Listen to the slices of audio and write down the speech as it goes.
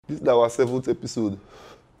This is our 7th episode.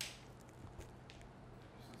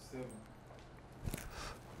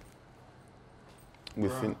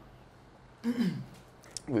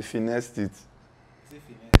 We finessed it.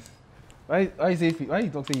 Why you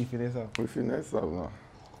talk say you finesse am? We finesse am now.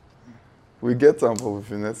 We get am, but we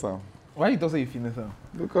finesse am. Why you talk say you finesse am?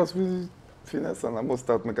 Because we finesse am. I'm gonna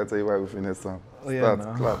start make I tell you why we finesse am. Oh yeah,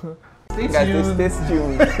 Start, clap. Stay tuned. Stay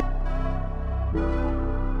tuned.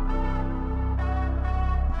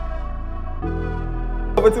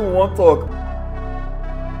 Wetin we wan talk?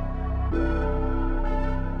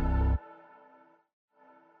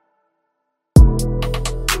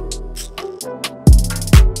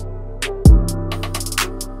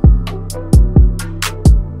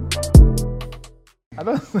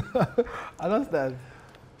 I don't stand.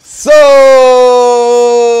 So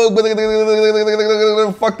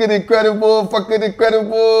fucking incredible.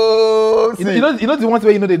 You know the ones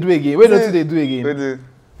where you know they do again. Where don't they do again?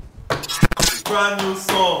 Brand new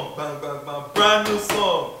song, bang bang bang, brand new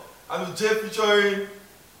song. I'm Jay featuring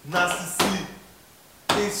Nasty C.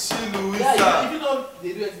 It's she Louisa. Yeah, if you know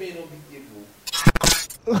they do it, you know big people.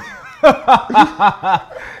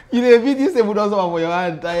 You dey beat this table down for your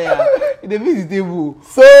hand tire. You dey beat the table.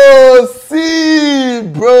 So see,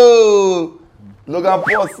 bro. Logan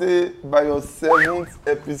Paul say by your 7th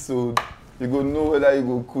episode, you go know whether you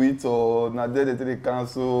go quit or na there they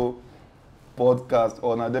cancel podcast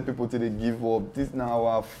or na there people they give up. This now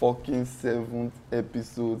our fucking 7th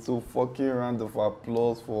episode. So fucking round of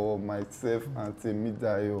applause for myself and Temi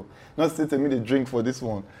Dayo. Not say Temi they drink for this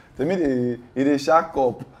one. Temi they shack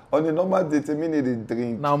up. On the normal day, Temi they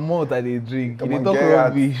drink. Now more that they drink. Come They on, talk get out.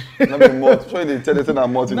 rubbish. Not be malt. Sure they tell they not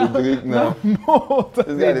malt they drink now. More that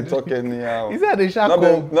This guy they talk anyhow. Is that they shack Not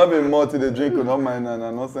up? be malt they drink. Not mind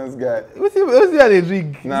na nonsense guy. What's that they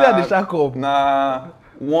drink? Is that they shack up? Nah,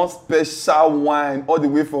 one special wine all the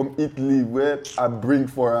way from Italy where I bring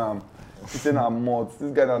for him. He say na malt.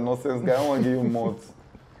 This guy na nonsense guy. I want to give you malt.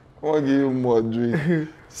 I want to give you more drink.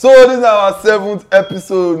 So this is our 7th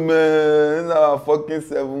episode, man. This is our fucking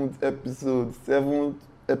 7th episode. 7th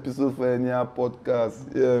episode for any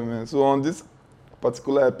podcast. Yeah, man. So on this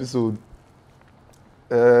particular episode,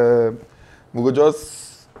 we go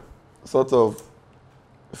just sort of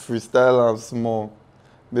freestyle and small.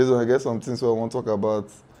 Based on I guess some things we want to talk about,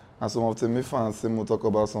 and some of Temi fans say we'll talk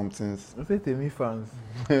about some things. I say Temi fans.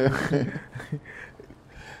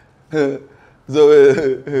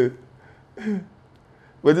 So,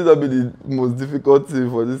 what did that be the most difficult thing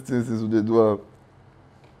for these things is they do?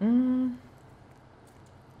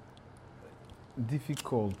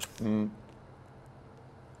 Difficult.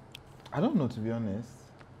 I don't know, to be honest.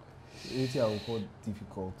 What I would call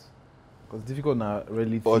difficult. Because difficult now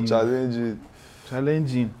relative. Or challenging.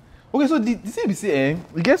 Challenging. Okay, so the thing we say,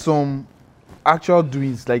 we get some actual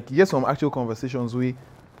doings, like you get some actual conversations where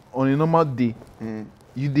on a normal day,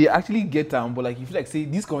 they actually get them, but like you feel like say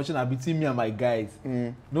this conversation are between me and my guys.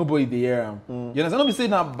 Nobody they hear them. You understand? Not be saying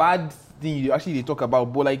that bad thing you actually they talk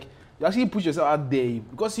about, but like you actually push yourself out there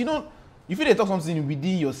because you know if you they talk something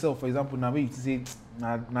within yourself, for example, now where you say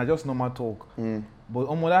nah just normal talk.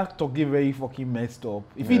 But that talk get very fucking messed up.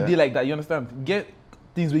 If you did like that, you understand? Get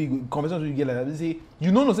things where you conversations where you get like that. They say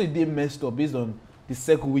you know say they messed up based on the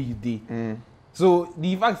circle where you did. So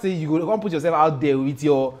the fact say you go come put yourself out there with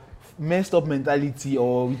your messed up mentality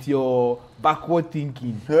or with your backward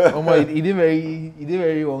thinking. It did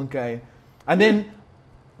very one kind. And then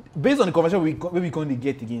based on the conversation we can't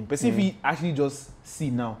get again, person if he actually just see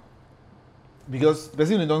now. Because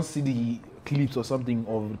person don't see the clips or something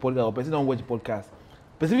of the podcast or person don't watch the podcast.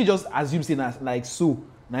 Person if just assume say like so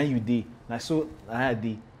now you day, like so now I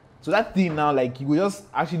day. So that thing now like you will just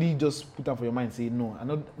actually just put up for your mind and say no, I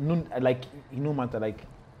no like it no matter like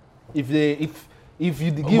if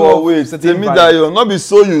you give but wait, Temi Dayo, not be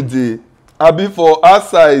so you dey. Abi for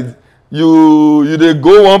outside, you dey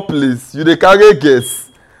go one place, you dey carry guess.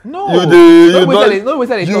 No, you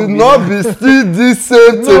dey you not be still this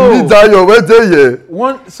same Temi Dayo wey dey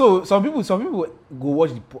here. So some people go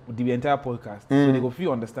watch the entire podcast, so they go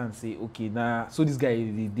feel understand say okay now so this guy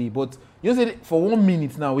is the day, but you know say for 1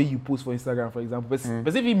 minute now when you post for Instagram for example,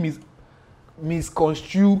 but if he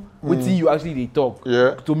misconstrue wetin you actually dey talk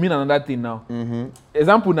to mean another thing now.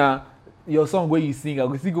 Example now, your song where you sing, I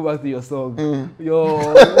go still go back to your song.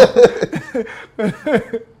 Your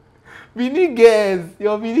Billy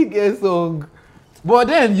Girls song. But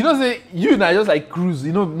then you know say you now just like cruise,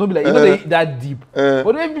 you know, no be like you know they that deep. But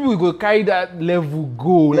when people go carry that level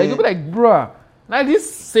go, like you be like, bruh, like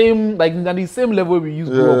this same like na the same level we use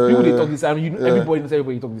grow up. People they talk this, I mean, everybody knows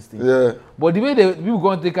everybody talk this thing. But the way people go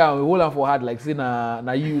and take out hold on for hard, like say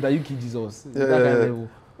na you kill Jesus. That kind of level.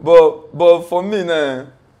 But for me now,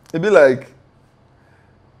 it be like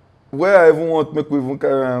where I even want make we even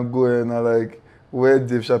carry and go and like where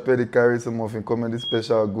Dave Chappelle dey carry some of him comedy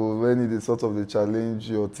special go when he dey sort of dey challenge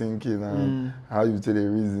your thinking and how you take dey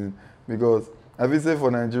reason, because I feel say for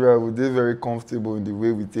Nigeria we dey very comfortable in the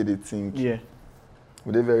way we take dey think. Yeah.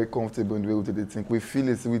 We dey very comfortable in the way we take dey think. We feel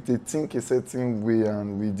it, we dey think a certain way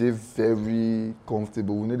and we dey very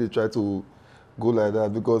comfortable. We no dey try to go like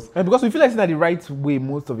that because And because we feel like it's not the right way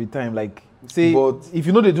most of the time. Like, say, But- if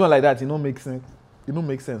you know they do it like that, it don't make sense. It don't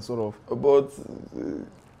make sense, sort of. but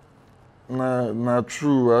na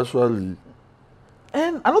true actually.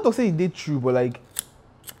 And I'm not talking saying they true, but like,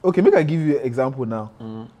 okay, make I give you an example now.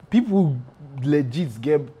 People legit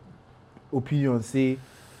get opinions. Say,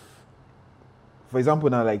 for example,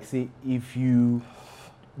 now, like, say, if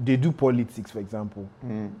they do politics, for example,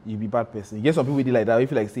 you be bad person. You get some people wey dey like that. We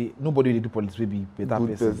feel like say nobody they do politics will be better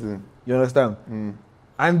Good person. You understand?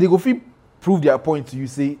 And they go fit prove their point to you.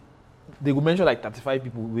 Say they go mention like 35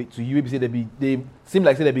 people to you. Maybe say they seem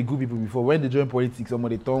like say they be good people before. When they join politics,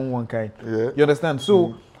 someone they turn one kind. Yeah. You understand?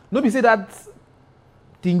 So no be say that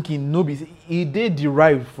thinking. No be say it they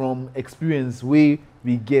derive from experience way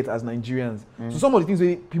we get as Nigerians. So some of the things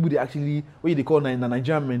where people they actually what they call the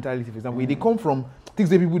Nigerian mentality, for example, they come from things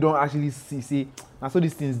that people don't actually see. Say and so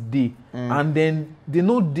these things they and then they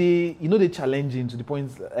know they challenging to the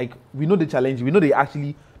point like we know they challenging. We know they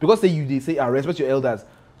actually because they say respect your elders.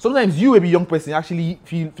 Sometimes you, a young person, actually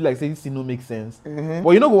feel like say this thing don't make sense. But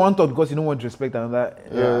you don't go on talk because you don't want to respect another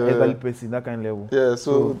elderly person, that kind of level. Yeah,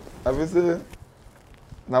 so I will say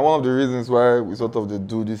now one of the reasons why we sort of dey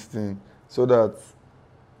do this thing so that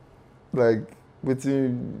like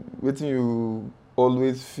wetin you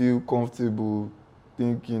always feel comfortable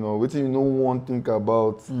thinking or wetin you no wan think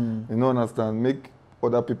about, you no understand, make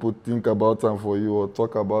other people think about am for you or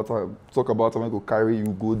talk about am wey go carry you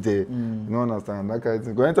go there. You no understand that kind of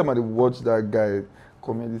thing. Because anytime I dey watch that guy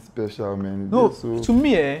comedy special, man, No, so to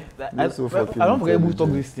me, I so fucking don't forget who intelligent. talk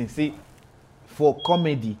this thing. Say, for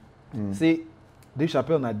comedy, say, Dave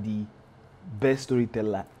Chappelle na the best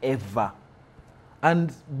storyteller ever.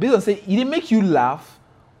 And based on say, it dey make you laugh,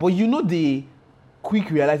 but you know they quick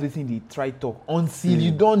realize wetin they try talk until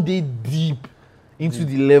you don't dey deep into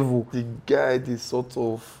the level. the guy dey sort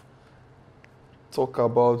of talk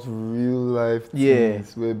about real life Yeah.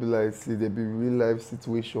 things where be like say there be real life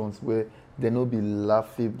situations where there no be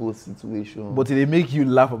laughable situations. But they make you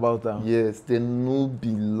laugh about them. yes, there no be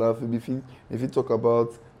laughable. If you talk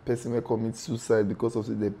about person wey commit suicide because of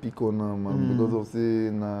say they pick on am and because of say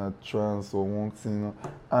na trans or one thing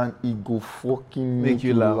and e go fucking make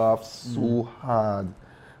you laugh so hard.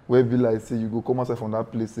 Where be like say you go come outside from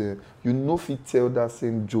that place, you no fit tell that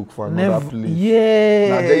same joke for another place. Yeah.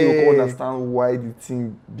 Na then you go understand why the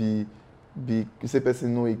thing be you say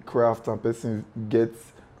person know a craft and person get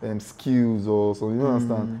skills or something. You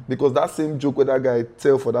understand? Because that same joke wey that guy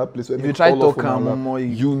tell for that place, where If you make try all of talk una am laugh, more,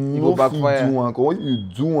 you go no fit backfire. do am. Because when you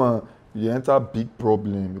do am, you enter big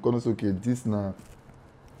problem. Because it's okay, this na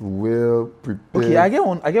well prepared. Okay, I get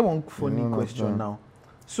one funny You know, question understand. now.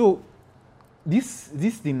 So this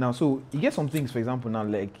thing now, so you get some things, for example, now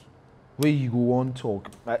like where you go on talk.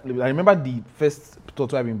 I remember the first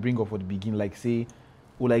thought I've been bring up for the beginning, like say,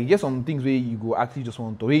 or like you get some things where you go actually just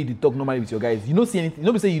want to where you talk normally with your guys. You don't see anything.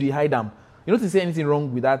 You don't say you dey hide them. You don't say anything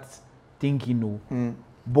wrong with that thinking, no.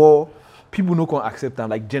 But people no can accept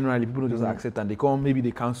them. Like generally, people don't just accept them. They come, maybe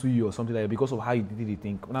they cancel you or something like that because of how you did it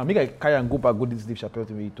think. Now make I carry and go back, go this Dave Chappelle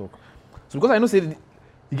thing where you talk. So because I know say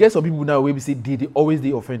you get some people now where we say they always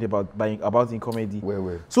they offend about in comedy.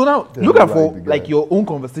 Well. So now They look don't at for like the guy. like your own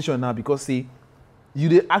conversation now because say you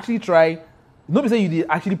dey actually try. Nobody say you dey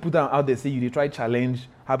actually put them out there. Say you dey try challenge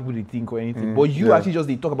how people they think or anything. But you yeah. actually just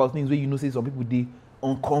they talk about things where you know say some people they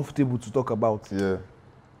uncomfortable to talk about. Yeah.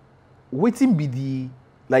 Waiting be the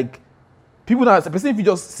like people now. Person if you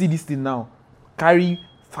just see this thing now, carry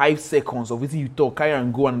 5 seconds of waiting you talk, carry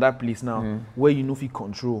and go another place now where you know fit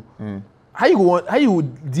control. How you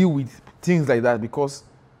would deal with things like that? Because,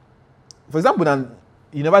 for example, now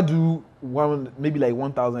you never do maybe like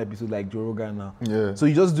 1,000 episodes like Joe Rogan now. Yeah. So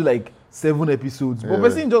you just do like 7 episodes. But Yeah.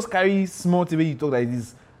 person just carry small thing where you talk like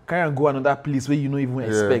this, carry and go another place where you don't even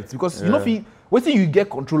expect. Because you know Yeah. waiting you get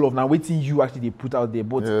control of now, waiting you actually they put out there.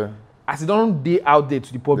 But Yeah. as it don't day out there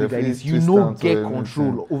to the public They like fit this, you twist know am to get anything.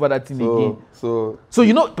 control over that thing again. So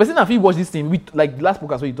So person that watch this thing, we like the last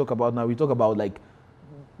podcast where you talk about now, we talk about like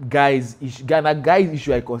guys issue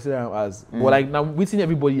I consider them as but like now waiting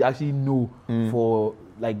everybody actually know for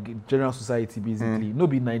like general society basically. No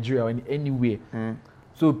be Nigeria or anywhere.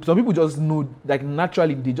 So some people just know like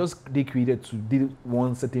naturally they created to do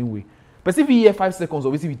one certain way. But if you hear 5 seconds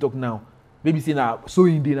of what we talk now, maybe say now so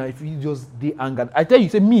in day now if you just dey angered. I tell you,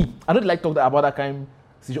 say me, I don't like talk about that kind of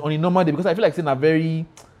situation on a normal day because I feel like saying a very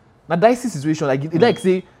dicey situation. Like it like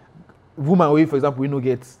say woman way for example we no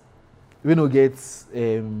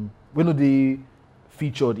dey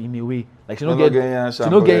featured in a way. Like she no get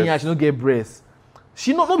yansh, she no get breast.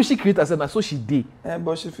 She not be she create herself now, so she dey.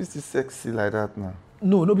 But she feels sexy like that now.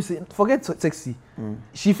 No be say forget sexy.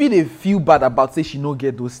 She feel bad about say she no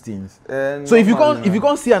get those things. So if you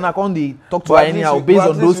can't see her now, can't they talk to her anyhow based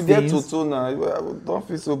on those things? Get to now. Don't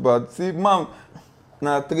feel so bad. See, ma'am,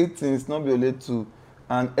 now 3 things, not be only 2,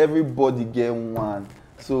 and everybody get 1.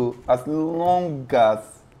 So as long as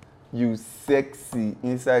you sexy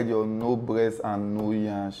inside your no breast and no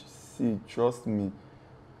yansh, see, trust me.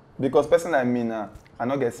 Because person like me now, I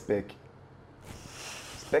not get speckless.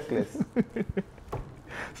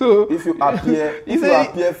 So if you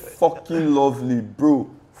appear fucking lovely, bro,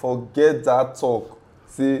 forget that talk.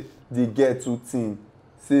 Say the girl too thin.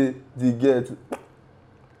 Say the girl too...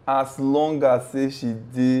 As long as say she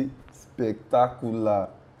dey spectacular.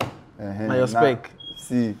 Na your spec.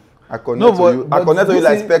 See, I connect to you. I connect to you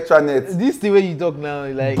like Spectranet. This the way you talk now,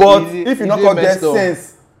 like. But if you not get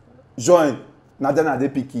sense, join. Na then I dey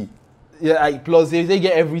picky. Yeah, plus they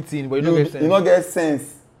get everything, but you don't get sense. You not get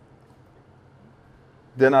sense.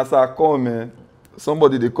 Then as I come, man,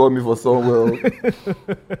 somebody they call me for somewhere.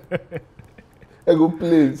 I go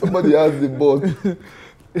play. Somebody has the ball.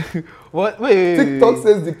 What? Wait. TikTok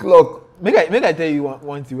says the clock. Make I tell you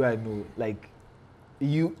one thing where I know. Like,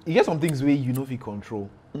 you get some things where you know if you control.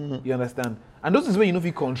 You understand? And those things where you know if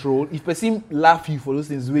you control. If person laugh you for those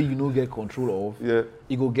things where you know get control of, yeah,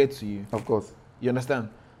 it go get to you. Of course. You understand?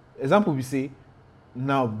 Example we say.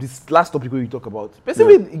 Now, this last topic where we talk about,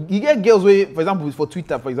 person you get girls where, for example, for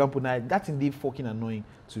Twitter, for example, now that thing they fucking annoying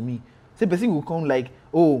to me. Say person will come like,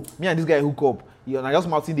 oh, me and this guy hook up. You know, I just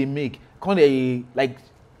something they make. Come they like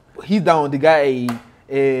hit down the guy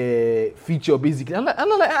feature basically. I'm like,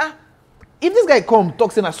 if this guy come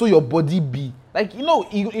talk saying I saw your body be like, you know,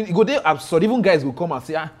 it go there absurd. Even guys will come and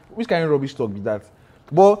say, which kind of rubbish talk be that?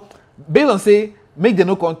 But based on say, make them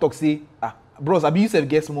no come talk say, bros, I be yourself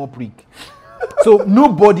get small prick. So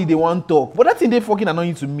nobody they want talk, but that thing they fucking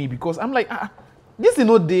annoying to me because I'm like, this is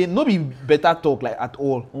not they no be better talk like at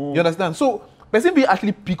all. You understand? So person be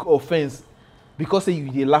actually pick offense because say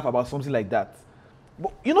they laugh about something like that.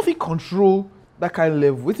 But you know if you control that kind of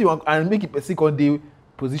level, what you want and make it a second day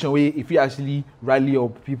position where if you actually rally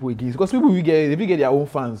up people against, because people will get their own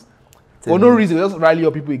fans for no reason, they just rally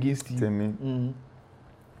up people against you. Tell me.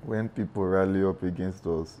 When people rally up against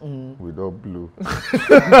us, we don't blow.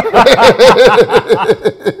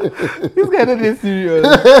 This guy not dey serious.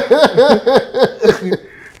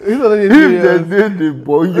 If they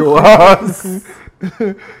burn your house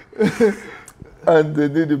and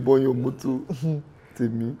they burn your motor, tell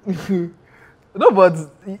me. No, but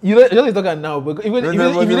you know, you're talking now. But even if you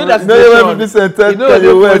know that situation,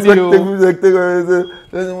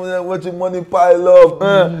 you know watch your money pile up,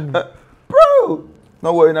 bro.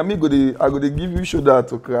 No worry, I go to give you shoulder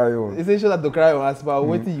to cry on. It's a shoulder to cry on as far.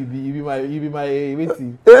 Waiting you be my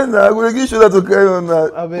waiting. Yeah, nah, I go to give you shoulder to cry on now.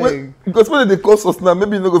 Because when they cost us now,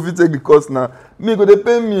 maybe you no go fit take the cost now. Me go they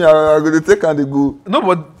pay me, I go to take and they go. No,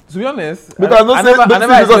 but to be honest, because I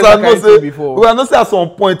know say at some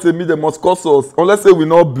point me they must cost us unless say we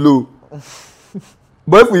not blow.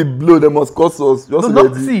 But if we blow, they must cost us. Just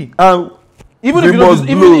no, see. And even if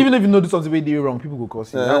you know do something very wrong, people go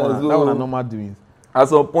cost you. Yeah, that one are normal doings. At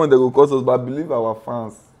some point they will cost us, but believe our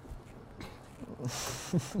fans.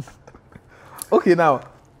 Okay, now,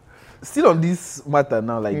 still on this matter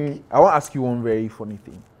now, like I want to ask you one very funny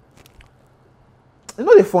thing. It's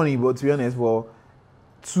not funny, but to be honest, well,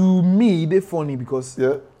 to me, it's funny because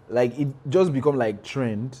like it just become like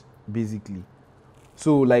trend, basically.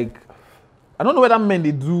 So like, I don't know whether men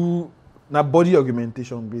they do na body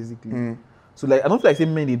augmentation, basically. So like, I don't feel like say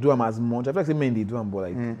men they do them as much. I feel like say men they do them, but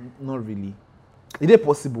like not really. It is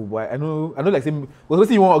possible, but I know like say,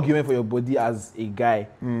 because you want argument for your body as a guy,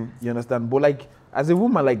 you understand? But like as a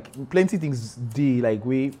woman, like plenty things do like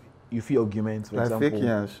way you feel arguments, for example. Fake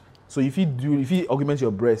yansh. So if you augment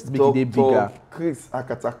your breast, make it bigger. Chris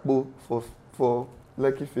Akatakpo for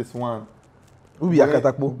Lucky Face 1. Who be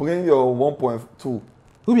Akatakpo? Bring your 1.2.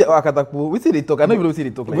 Who be Akatakpo? We say they talk. I don't even know what they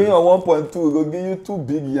talk like. Bring your 1.2. We go give you 2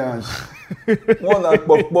 big yansh. One at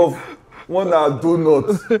puff puff. One are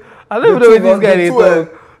donuts. I don't even know what this guy is talking.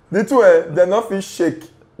 The two, they're not feel shake,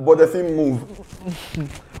 but they feel move.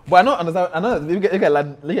 But I don't understand. I know. Let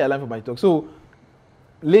me learn from my talk. So,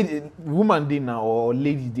 woman day now or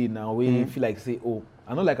lady day now, we feel like say, oh,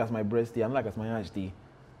 I don't like as my breast day. I don't like as my hands day.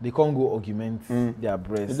 they can't go augment their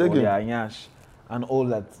breast Is or that good? their nyash and all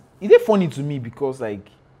that. It is funny to me because like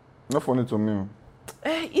Not funny to me.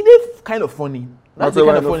 it is kind of funny. That's the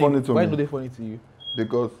why kind it's of not funny to why me. no they funny to you?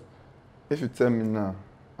 Because if you tell me now,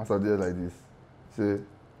 as I did like this, say,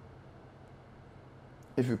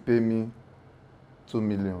 if you pay me 2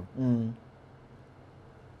 million,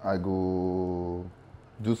 I go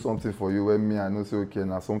do something for you when me I know say okay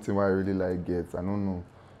now something why I really like get. I don't know.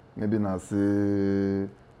 Maybe now say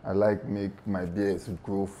I like make my beard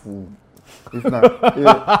grow full. If not,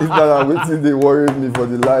 if not, waiting they worry me for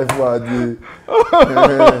the life where they.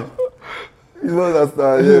 You know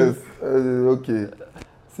understand? Yes. Okay.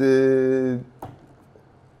 Say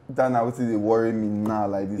that now waiting they worry me now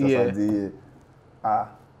like this Yeah. as I dey here.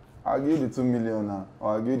 I'll give you the 2 million now,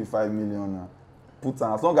 or I'll give you the 5 million now. Put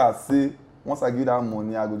am as long as say once I give you that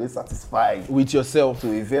money, I go dey satisfied With yourself.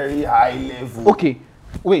 to a very high level. Okay,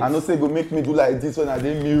 wait. I know say go make me do like this when I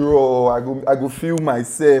dey mirror. I go feel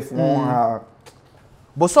myself one hour.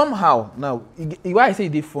 But somehow now, why I say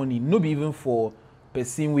they funny, no be even for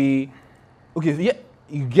person way. Okay, so yeah,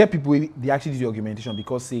 you get people wey they actually do the augmentation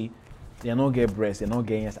because say they not get breast, they not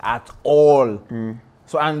get yes at all.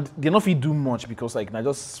 So and they not fit do much because like na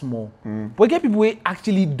just small. But you get people wey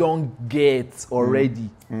actually don't get already.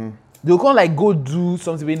 They'll come like go do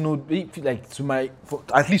something wey no like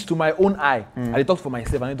at least to my own eye. I dey talk for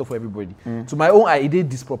myself, I don't talk for everybody. To my own eye, it is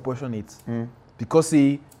disproportionate because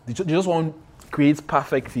say they just want create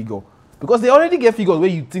perfect figure because they already get figures where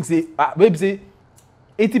you think say maybe say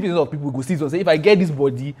 80% of people go see it and say if I get this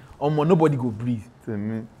body nobody go breathe. Tell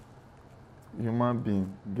me, human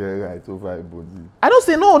being get right over a body. I don't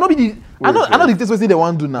say no be the I know the things wey say they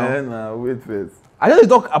want do now. Nah, wait first. I just dey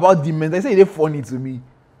talk about the men. They say e dey funny to me.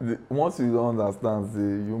 Once you don understand say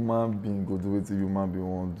human being go do wetin human being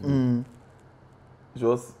wan do,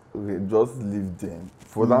 just leave them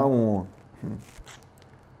for that one.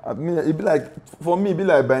 I mean, e be like for me, e be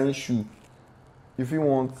like buying shoe. If you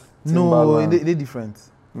want No, Timberland, they different.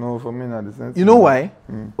 no, for me na the same. You know why?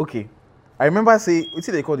 Okay. I remember say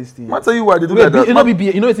wetin they call this thing. I tell you why they do Wait, like that. you know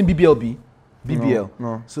BBL, you know wetin BBL be? BBL.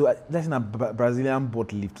 No. So that's in a Brazilian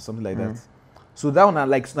butt lift or something like that. So that one na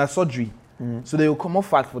like na surgery. So they will come off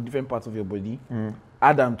fat for different parts of your body.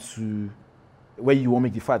 Add them to where you want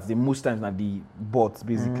make the fat. The most times na the butt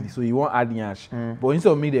basically. So you want add yash. But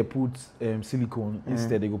instead of me they put silicone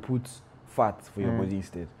instead they go put fat for your body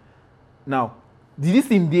instead. Now, this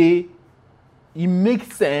thing they it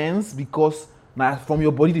makes sense because now from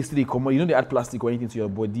your body they still they come out. You know they add plastic or anything to your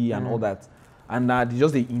body and all that. And now they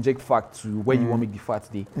just they inject fat to where you want make the fat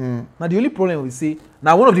dey. Now the only problem we say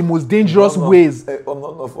now one of the most dangerous ways. None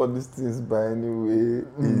of all these things by any way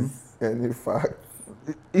is any fact.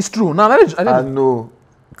 It's true. Now I know,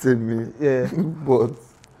 tell me. Yeah. But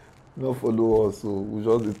not follow us, so we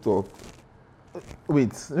just dey talk.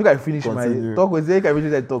 Wait, make I finish Continue. my talk. Make I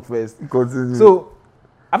finish that talk first. Continue. So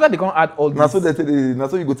after they come add all this. na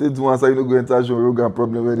so you go take do one side you no go enter Joe Rogan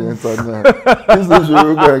problem wey dey enter now. This no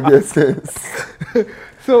Joe Rogan get sense.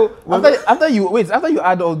 So after you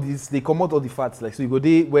add all this, they come out all the fats like so you go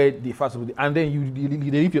there where the fats will be, and then you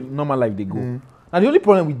live your normal life they go. Now the only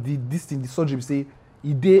problem with this thing, the surgery, be say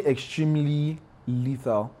it dey extremely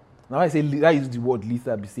lethal. Now I say I use the word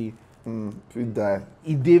lethal, be say Fit die.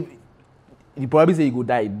 you probably say you go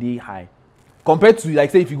die a day high compared to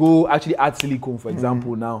like say if you go actually add silicone for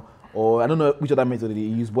example now, or I don't know which other method they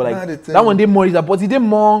use, but Nah, they like tell that you. one dey more easier, but it dey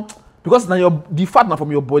more because now the fat now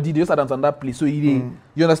from your body they just add am to another place, so you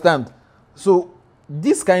understand. So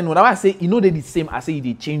this kind of, now I say you know they the same as say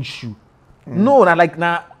they change shoe. No, na like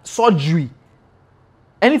na surgery.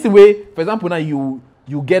 Anything way, for example, now you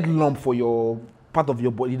get lump for your part of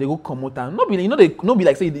your body, they go come out and no be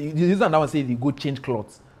like say you use that one say they go change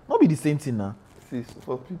clothes. Not be the same thing now. See,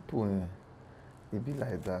 for people, it be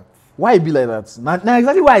like that. Why it be like that? Now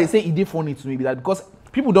exactly why I say it dey funny to me be that because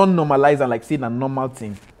people don't normalize and like say na normal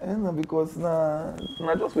thing. Na because na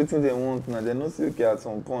just wetin dem want na dem know say okay at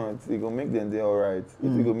some point e go make dem dey alright.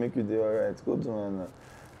 If e go make you dey alright, go do am na.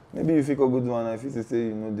 Maybe you fit go do am na if you say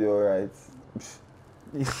you no dey alright.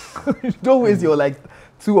 Don't waste your like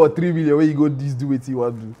 2 or 3 million when you go do wetin you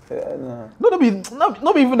want do. Yeah, nah. No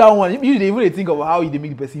be even that one. You dey even think of how they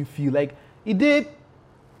make the person feel. Like it dey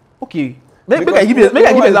okay. Make I give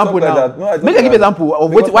example now. Make I give example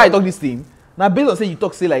of why I talk this thing. Now based on say you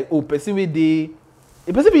talk say like a person wey dey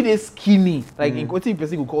skinny, like in wetin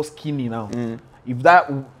person go call skinny now. If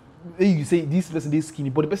that you say this person dey skinny,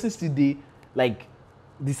 but the person still dey like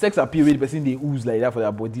the sex appeal wey the person dey ooze like that for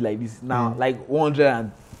their body like this now, like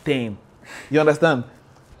 110. You understand?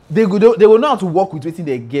 they go know how to work with wetin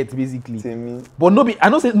they get basically. Temi. But I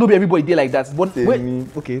know say no be everybody dey like that. But wait, Temi.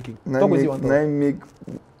 okay. Na Talk wetin you want talk. make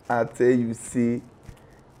I tell you say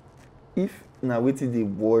if na wetin dey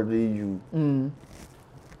worry you,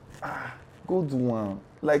 go do am.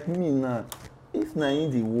 Like me now, if na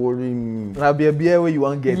him dey worry me. Na beer wey you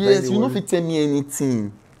wan get. Yes, you no fit tell me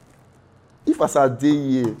anything. If as I dey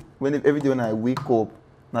here, every day when I wake up,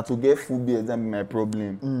 na to get food be exam be my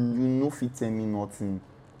problem. You no fit tell me nothing.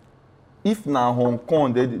 If na Hong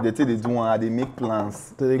Kong they say they do one, I dey make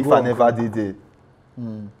plans. If I never dey there,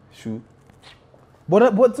 sure.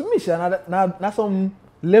 But to me, Sha, na some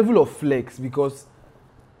level of flex because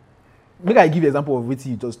make I give you example of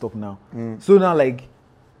wetin you just talk now. So now like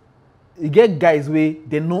you get guys wey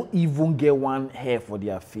they no even get one hair for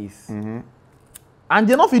their face. And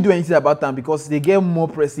they no fit do anything about them because they get more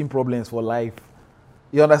pressing problems for life.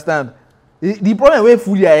 You understand? The problem wey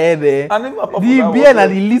full their head there, the beard na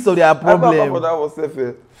the least of their problem. Apart from that was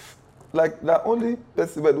like the only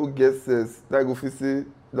person wey don't get sense that go fit say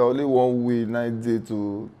the only one way na dey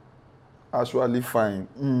to actually find.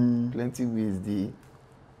 Plenty ways dey.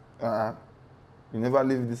 You never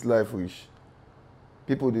live this life wish.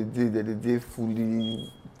 People they fully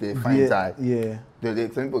they find die. Yeah.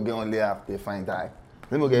 Some people get only half they find die.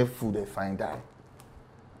 Some people get food they find die.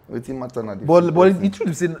 Wetin matter na the But the truth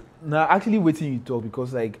is say na actually wetin you talk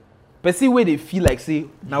because like person wey dey feel like say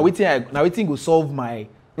na wetin go solve my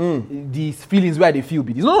these feelings wey I dey feel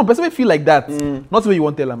be this. No, person wey feel like that. Not the way you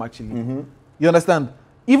wan tell am actually. You understand?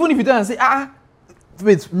 Even if you tell am say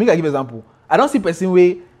wait, make I give example. I don see person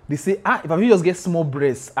wey dey say if I fit just get small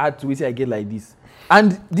breast add to wetin I get like this.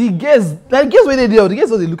 And the girls wey dey there, the girls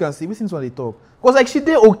just dey look and say wetin this one dey talk. Because like she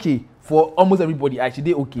dey okay for almost everybody, she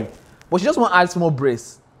dey okay. But she just wan add small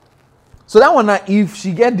breast. So that one now, if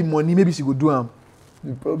she get the money, maybe she go do am.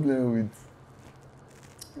 The problem with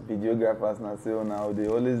videographers now say now they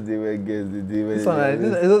always dey where girls they dey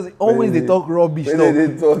where always they talk rubbish. When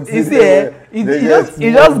they talk, you see, it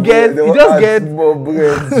just get more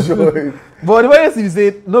bread joy. But the way you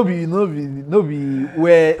say no be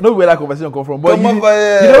where that conversation come from. But you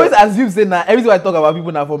always assume say now everything I talk about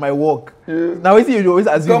people now for my work. Now we see you always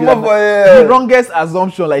assume the wrongest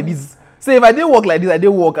assumption like this. Say if I dey work like this, I dey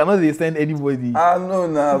work. I no dey send anybody. I know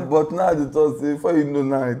now, but now the thought say before you know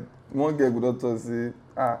now, one girl go don talk say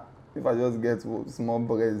if I just get small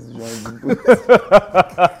breast join the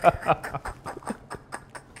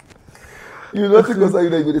you know think cause you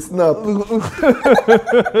dey snap.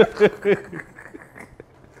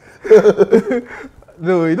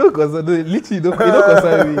 No, it don't concern. No, literally, it don't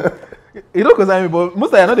concern me. It don't concern me. But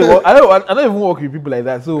most of the time, I don't work. I don't even work with people like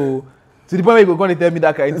that. So to the point where you go come and tell me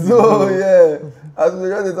that kind of thing. So yeah, as we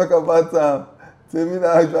just talk about Temi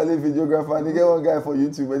na actually videographer. And they get one guy for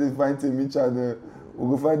YouTube where they find Temi channel. We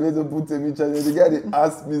go find way to put Temi channel. The guy they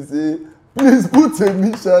ask me say, please put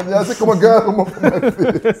Temi channel. I say, come on, guy, come up my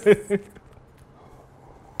face.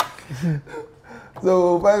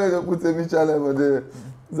 So we find way to put Temi channel for there.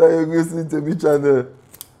 So you go see Temi channel.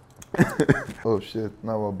 Oh shit!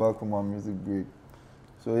 Now we're back from our music break.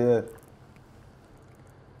 So yeah.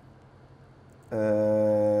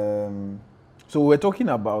 So we're talking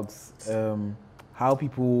about how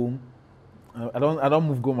people. I don't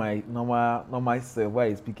move go my normal self while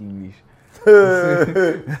I speak English. You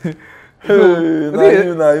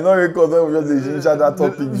know record when we just change that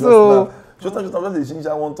topic just now. Just change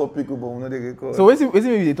one topic, but we no dey record. So wetin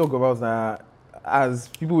maybe they talk about na as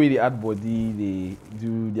people wey dey add body they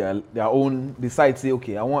do their own decide say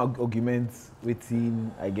okay I wan augment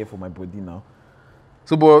wetin I get for my body now.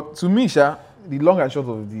 So but to me sha the long and short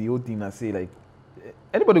of the whole thing na say like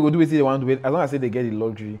anybody go do wetin they wan do as long as say they get the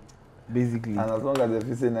luxury basically. And as long as they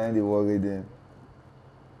feel say na dey worry them.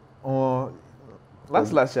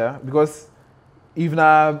 Last sha because if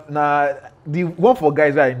na the one for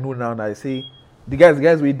guys wey I know now na say the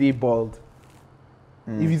guys wey dey bald.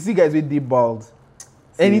 If you see guys wey dey bald,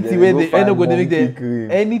 anything wey no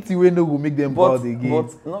go make them bald again.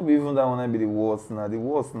 But not be even that one be the worst na. The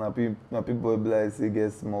worst na people be like say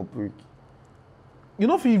get small prick. You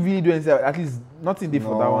no fit really do anything, at least nothing dey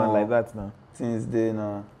for that one like that now. Things dey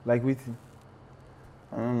na. Like wetin?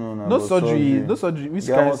 I don't know na. No surgery. Which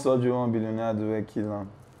kind kind of surgery one billionaire do wey kill am?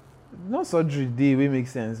 No surgery dey wey make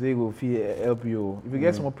sense wey go fit help you. If you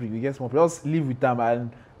get small prick, just live with am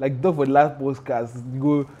and like talk for the last podcast, you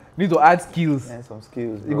go need to add skills. Yeah, some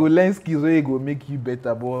skills. You go learn skills wey go make you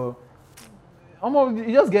better, but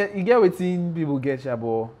you get wetin people get sha,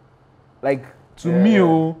 but like to me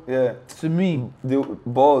to me the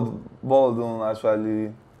bald don't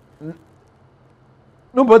actually.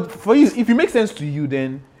 No, but for you, if it makes sense to you,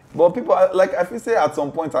 then But people like I feel say at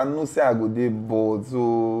some point I know say I go dey bored,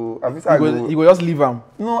 so I feel say You go just leave am.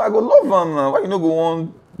 No, I go love am now. Why you no go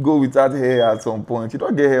wan go without hair at some point? You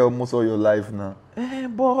don't get hair almost all your life now.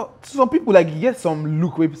 But some people like get some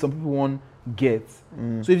look wey some people wan get.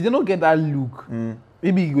 So if they don't get that look,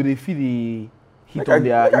 maybe you go dey feel the hit on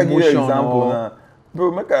their make I give you emotion an example or. now.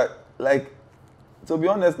 Bro, make I like to be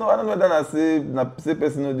honest, no, I don't know whether na say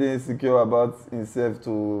person no dey insecure about himself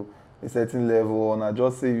to a certain level, or na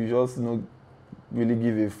just say you just no really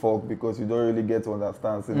give a fuck because you don't really get to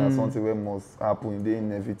understand say na something wey must happen, e dey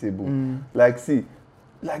inevitable. Like see,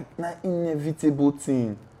 like na inevitable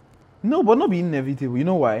thing. No, but not be inevitable. You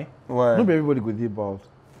know why? Why? Not be everybody go dey bald.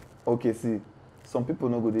 Okay, see, some people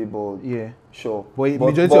no go dey bald. Yeah. Sure. But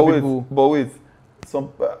majority of wait, people. But wait,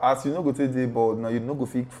 some as you no go take dey bald now, you no go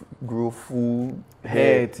fit grow full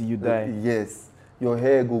Hair till you die. Yes, your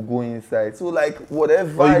hair go inside. So like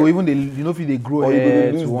whatever. Or you go even you know if they grow or you go dey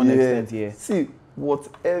hair lose to one the hair. extent, yeah. See,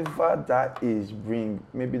 whatever that age bring,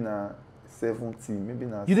 maybe na 70, maybe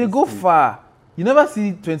na 60. You dey go far. You never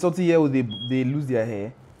see 20-something-year-olds they lose their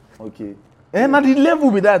hair. Okay. And at the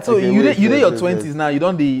level with that, so Okay, you wait, dey your wait. 20s now. You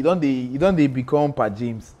don't dey become Pa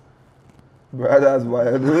James. Brothers,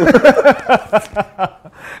 wild.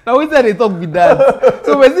 Now we say they talk with that.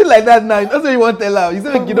 So when it like that now, that's what you want tell her. You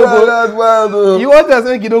say make you don't go. Brothers, wild. Oh. You want to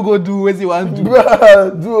say make you don't go do what you want to do.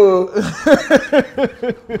 Bruh, do.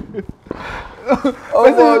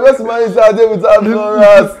 Oh, this man is out there without no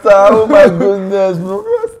rasta. Oh my goodness, no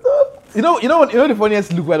rasta. You know the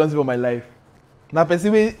funniest look I don't see for my life. Now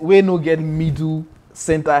person we no get middle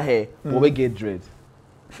center hair, but we get dread.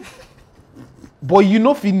 But you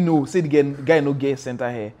know if you know, say the guy no get center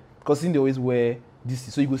hair, because he always wear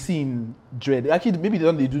this, so you go see him dread. Actually, maybe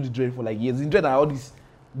they do the dread for like years. In dread are all this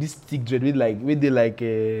thick dread with they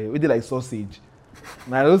like sausage.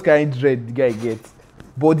 Now those kind of dread the guy gets.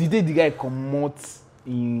 But the day the guy come out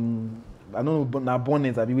in I don't know, but na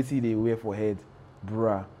bonnet I be waiting they wear for head,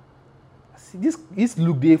 bruh. See this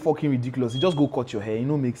look they fucking ridiculous. You just go cut your hair. It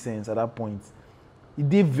no make sense at that point.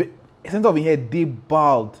 Center of your head they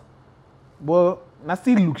bald. But na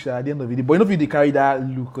still look sha at the end of the day. But you know if they carry that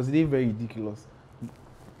look because they very ridiculous.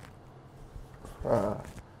 That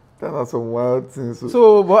are some wild things.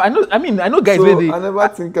 So but I know guys so where they I never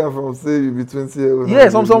think I'm from say you be 20-year-old. yeah,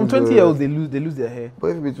 some 20-year-olds they lose their hair. But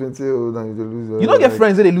if you be 20-year-old and you lose your You don't hair, get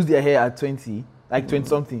friends where they lose their hair at 20, like 20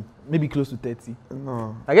 something, maybe close to 30.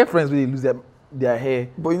 No. I get friends where they lose their hair.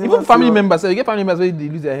 But you never Even family see members, so you get family members where they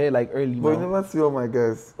lose their hair like early. But you now. never see all my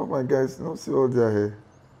guys. All my guys, you don't see all their hair.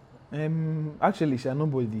 Actually,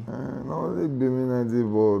 nobody. No, only Gbemi na dey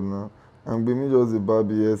bald now. And Gbemi just dey barb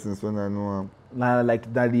his hair since when I know him. Nah,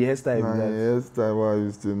 like that the hairstyle. Na That. him hairstyle wey I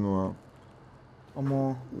used to know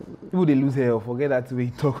Omo, people they lose hair. Forget that way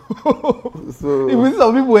you talk. am. So If you see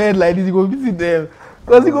some people head like this, you go visit them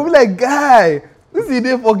because you go be like, guy, this is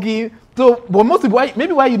they fucking. So, but most people,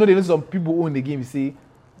 why you know they know some people own the game. You see,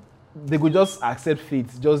 they go just accept fate.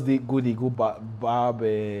 Just they go barb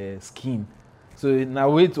skin. So na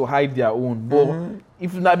way to hide their own. But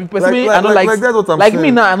if na be person wey I don't like that's what I'm like saying.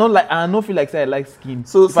 me now, I don't feel like say I like skin.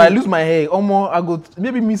 So if I lose my hair, I go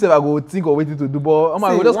maybe myself I go think of waiting to do. But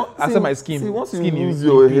I go just accept my skin. See, once you skin lose in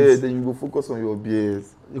your peace. hair, then you go focus on your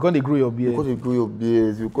beards. You can't grow your beard. You go grow your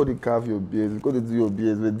beards, you go carve your beards, you go do your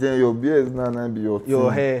beards, but then your beards now be your thing.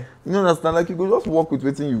 Your hair. You know understand? Like you go just work with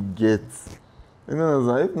wetin you get. You know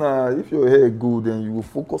understand? If your hair good, then you go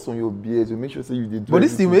focus on your beards. You make sure say you dey do. But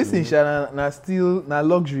this thing, everything sha na still na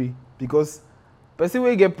luxury because person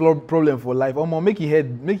wey get problem for life, make him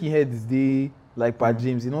head is dey like Pa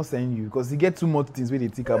James, he not send you because he get too much things wey they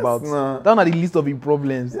think about. Nah. That na the list of him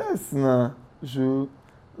problems. Yes, nah. Sure.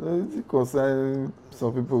 It concern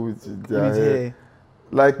some people with their With hair. hair.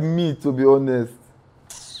 Like me, to be honest.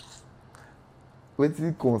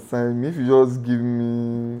 Wetin concern me, if you just give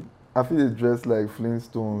me, I feel dey dress like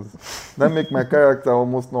Flintstones. That make my character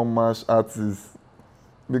almost not match artists.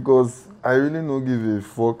 Because I really no give a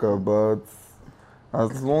fuck about,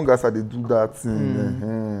 as long as I dey do that thing.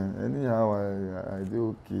 Anyhow, I dey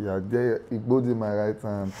okay. I dey Igbo dey my right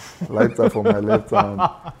hand, lighter for my left hand.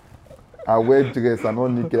 I wear dress, I no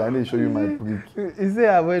naked. I need to show you my prick. You say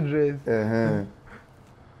I wear dress.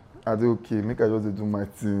 I dey okay. Make I just dey do my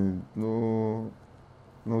thing. No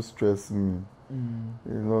stress me.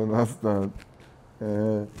 You know, understand?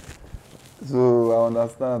 So I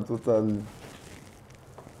understand totally.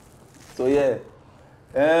 So yeah.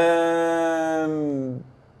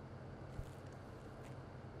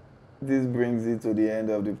 This brings it to the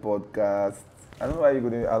end of the podcast. I don't know why you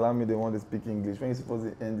going to allow me they want to speak English when you're supposed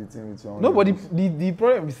to end the thing with your own No, but English. the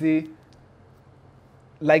problem is say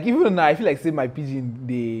like even now I feel like say my pidgin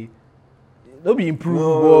dey no be improve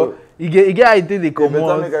No. but e get how e take dey Better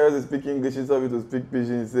comot. make I just speak English instead of you to speak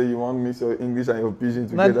pidgin. Say you want mix your English and your pidgin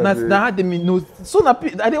together. Na how dey mean no so na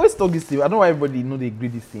I dey always talk this thing I don't know why everybody no dey agree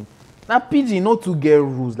this thing. Na pidgin no too get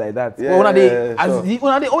rules like that. Yeah, but una dey sure.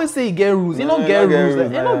 una dey always say e get rules. E no No, get e no get rules.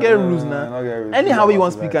 rules, E no nah, get no, rules no, na. no get rules. Anyhow wey you wan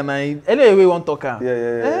Like speak that. am na anyway wey you wan talk am.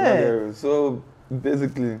 Yeah. So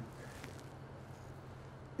basically,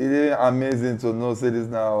 it is amazing to know say this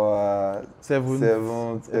now our seventh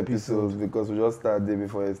episode because we just started day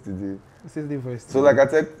before yesterday. This is the first. So like I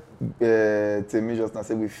tell Temi just now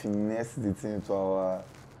say we finesse the thing to our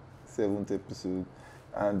 7th episode.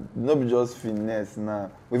 And not be just finesse now.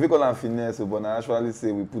 We fit call am finesse, but I actually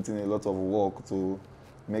say we put in a lot of work to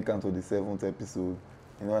make am to the 7th episode.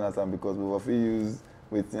 You know what I'm saying? Because we will fit use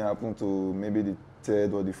wetin happen to maybe the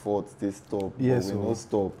 3rd or the 4th they stop. Yes, but we no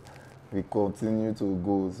stop. We continue to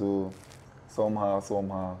go. So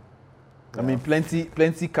somehow. I mean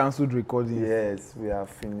plenty cancelled recordings. Yes, we have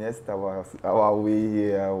finessed our way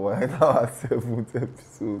here our 7th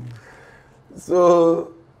episode.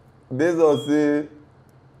 So based on say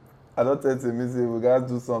I don't tell me say we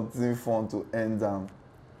gats do something fun to end down.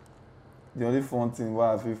 The only fun thing wey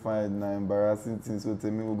I fit find na embarrassing thing. So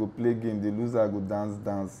tell me we go play game, the loser go dance,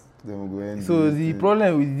 then we go end. So the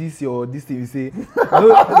problem with this thing be say no,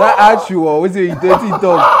 that actual or wetin you dirty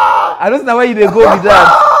talk. I don't know where you dey go with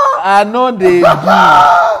that. I know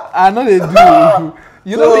they do.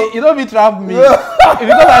 You don't be trap me. Because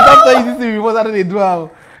I don't tell you this thing before I know they do how.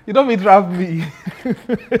 You don't be trap me.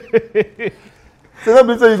 So no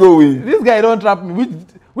be say you go win. This guy don't trap me.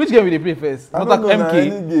 Which game we dey play first? I Not don't like know na MK. any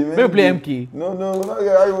game, Maybe any play game. MK. No,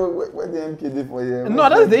 where the MK dey for here? No,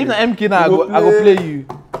 that's the if na MK now I You go go play you.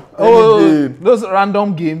 Oh, game. those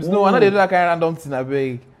random games. No, I know they do that kind of random thing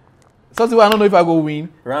abeg. Something wey I don't know if I go win.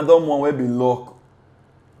 Random one wey be luck.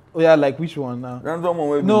 Oh yeah, like which one now? Random one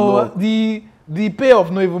wey be No, luck. the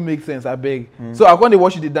payoff no even make sense abeg. So I come dey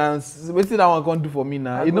watch you dey dance. Wetin that one come do for me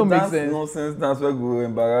now? It no make sense. Nonsense dance wey go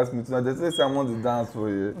embarrass me too. Na they say I want to dance for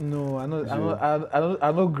you. No, I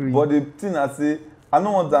no agree. But the thing I say, I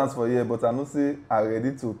no wan dance for you, but I know say I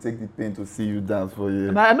ready to take the pain to see you dance for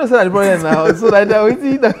you. Na I know say na the problem now. So like that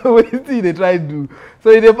wetin you dey try do.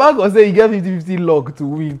 So you dey back or say you get 50-50 luck to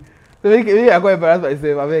win. So make I go embarrass myself.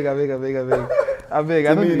 Abeg. I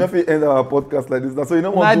Tell me, you no no fit end our podcast like this. Now, so you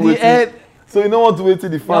don't Na want to the wait. end. So you don't want to wait till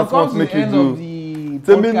the fans come want to make the you end do. of the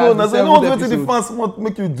Tell me no, podcast, now the so you don't want to wait till the seventh fans want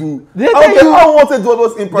make you do. They tell you- I want to do all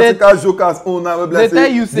those impractical jokers own now. They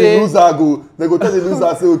tell you say- the loser go. They go tell the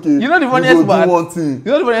loser say okay. You know the we funniest go do part? one thing.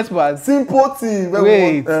 You know the funniest part? Simple thing. wey we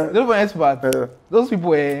Wait, want, you know the funniest part? Those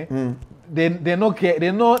people they no care,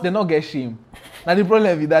 they no get shame. Na the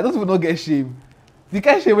problem with that, those people no get shame. The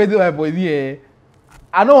kind shame wey dey my body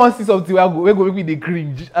I no wan see something wey go make me dey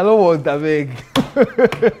cringe. I no want abeg.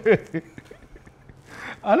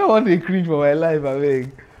 I no want dey cringe for my life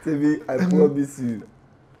abeg. Tebi, I promise you.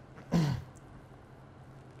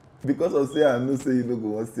 Because of say I know say you no go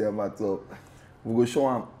wan see am at all. We go show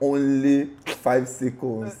am only 5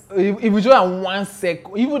 seconds. If you show am 1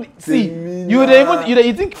 second, even see Temina.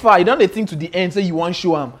 you think far, you don dey think to the end say you wan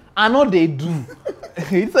show am. I no dey do.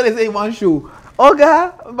 You so dey say you wan show.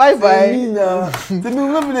 Oga, bye bye. Temina. Tebi, we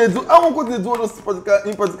no fit dey do. I wan go dey do all those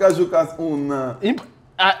impractical jokers own now.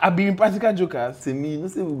 I be impractical jokers. Temi, you know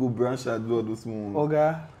say we go branch out do all those ones.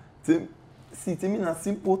 Oga. Temi na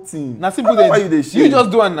simple thing. Na simple Why you thing. dey You shame?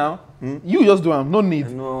 just do am now. You just do am. No need.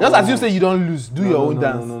 No. Just as you say you don lose, do your own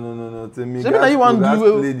dance. No. Temi, Shebi na you wan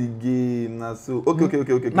do- play the game na so.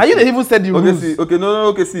 Okay. Na you dey even set the Okay, rules. see. Okay, no.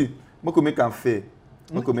 Okay, see. Make we make am fair.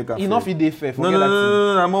 E no fit dey fair. No, Forget that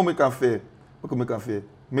thing. no. Make am fair. Make am fair.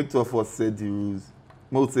 Make 2 of us set the rules.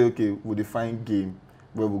 Make we say, okay, we define game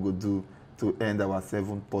where we go do to end our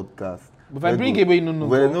 7th podcast. But if I bring game wey you no know.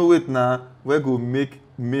 Well, no wait now. We go make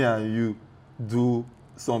me and you do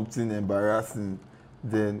something embarrassing.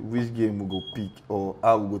 Then which game we go pick or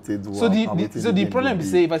how we go take do So am, the and wetin the game problem go be be.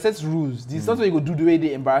 say if I set rules, the something you go do the way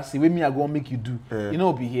dey embarrassing, wey me I go wan make you do, you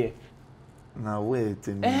no be here. Na where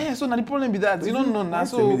Temi? So na the problem be that you don't know na Why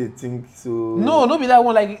so. Temi dey think so. No be that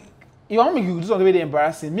one. Like if I wan make you do something wey dey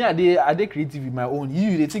embarrassing, me I dey creative with my own.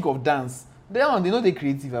 You dey think of dance. That one they no dey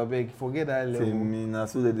creative abeg. Forget that level. Temi, na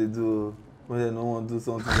so they dey do. When they no wan do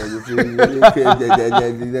something, they dey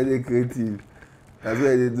creative. Na so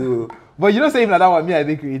they dey do. But you know say if na that one me I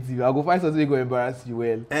dey creative, I go find something wey go embarrass you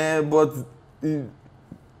well. But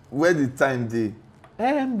where the time dey?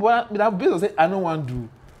 But that based on say I no wan do.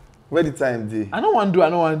 Where the time dey? I no wan do.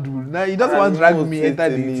 Now you just wan drag me enter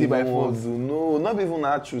the thing by force. No, not even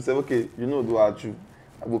Achu. Say okay, you know do Achu.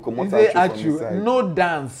 I go comot You say Achu from Achu, inside. no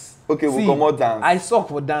dance. Okay, we'll See, come out dance. I suck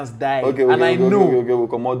for dance, die. Okay, and I know. Okay, we'll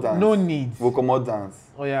come out dance. No need. We'll come out dance.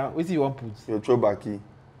 Oh yeah, what do you want put? Your throwbacky.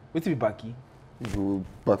 What be backy? You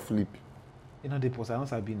backflip. You know the post. I don't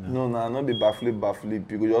sabi now. No, not be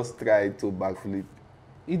backflip. You go just try to backflip.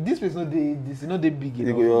 If this place no dey, this no dey big You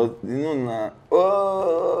enough. go just, na.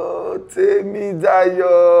 Oh, Temi Dayo.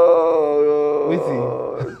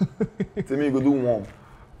 Temi, you go do warm.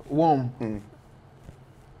 Warm. Mm.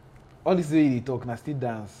 All this way you dey talk, na still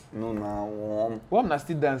dance. No, warm. Warm na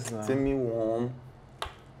still dance na. Temi warm.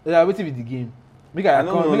 Yeah, wetin be the game? Make I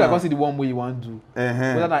know come now. see the warm way you wan do.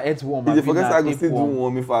 Uh-huh. Whether na earth warm If you abi forget, na I go tape still do warm.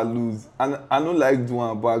 warm if I lose. And I no like do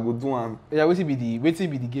one, but I go do one. Yeah, wetin be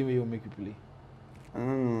the game wey you wan make you play?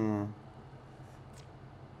 Mm.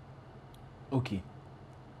 Okay.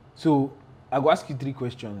 So I go ask you 3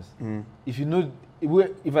 questions. Mm. If you know,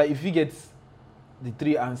 if you get the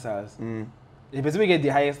 3 answers, Mm. the person wey get the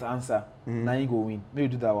highest answer, Mm. na him go win. Make you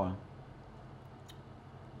do that one.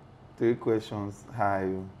 3 questions. Hi.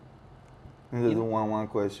 You need to do one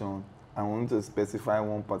question. I want to specify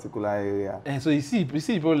one particular area. And so you see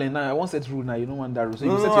the problem now. I wan set rule now. You don't want that rule. So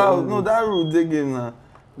you No, set your own no, rule. that rule dey game na.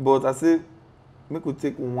 But I say make we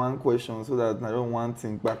take one question so that I don't want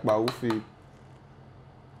thing back who fit.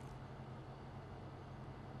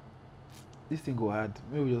 This thing go hard.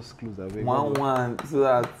 Maybe we just close that way. One so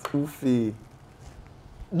that who fit.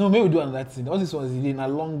 No, maybe we do another thing. All these ones is in a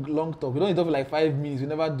long talk. We don't talk for like 5 minutes. We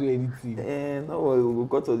never do anything. No worry, we go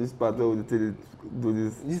cut to this part where we do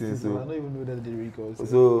this This thing. is I don't even know that they record.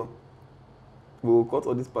 So we will cut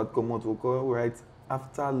all this part come out. We'll call right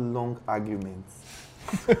after long arguments.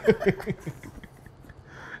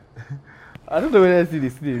 I don't know whether I see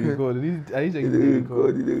this thing record. I need to check the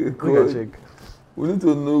record. Make I check. We need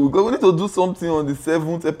to know because we need to do something on the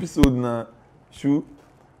 7th episode now. Sure.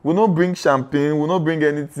 We no bring champagne, we no bring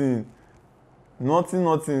anything.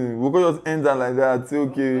 Nothing. We go just end that like that. Say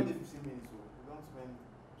okay.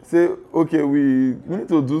 Say okay, we need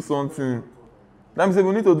to do something. Let me say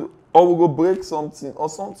we need to do, or we go break something or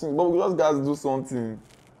something, but we just guys do something.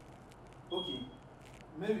 Okay,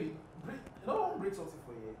 maybe break. You don't want to break something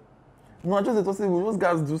for you. No, I just say we just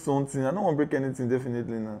guys do something. I don't want to break anything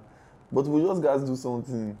definitely now, but we just guys do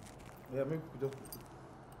something. Yeah, maybe we just.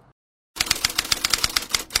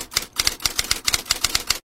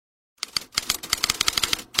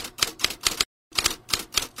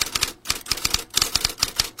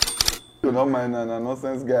 You don't mind, na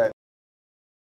nonsense guy.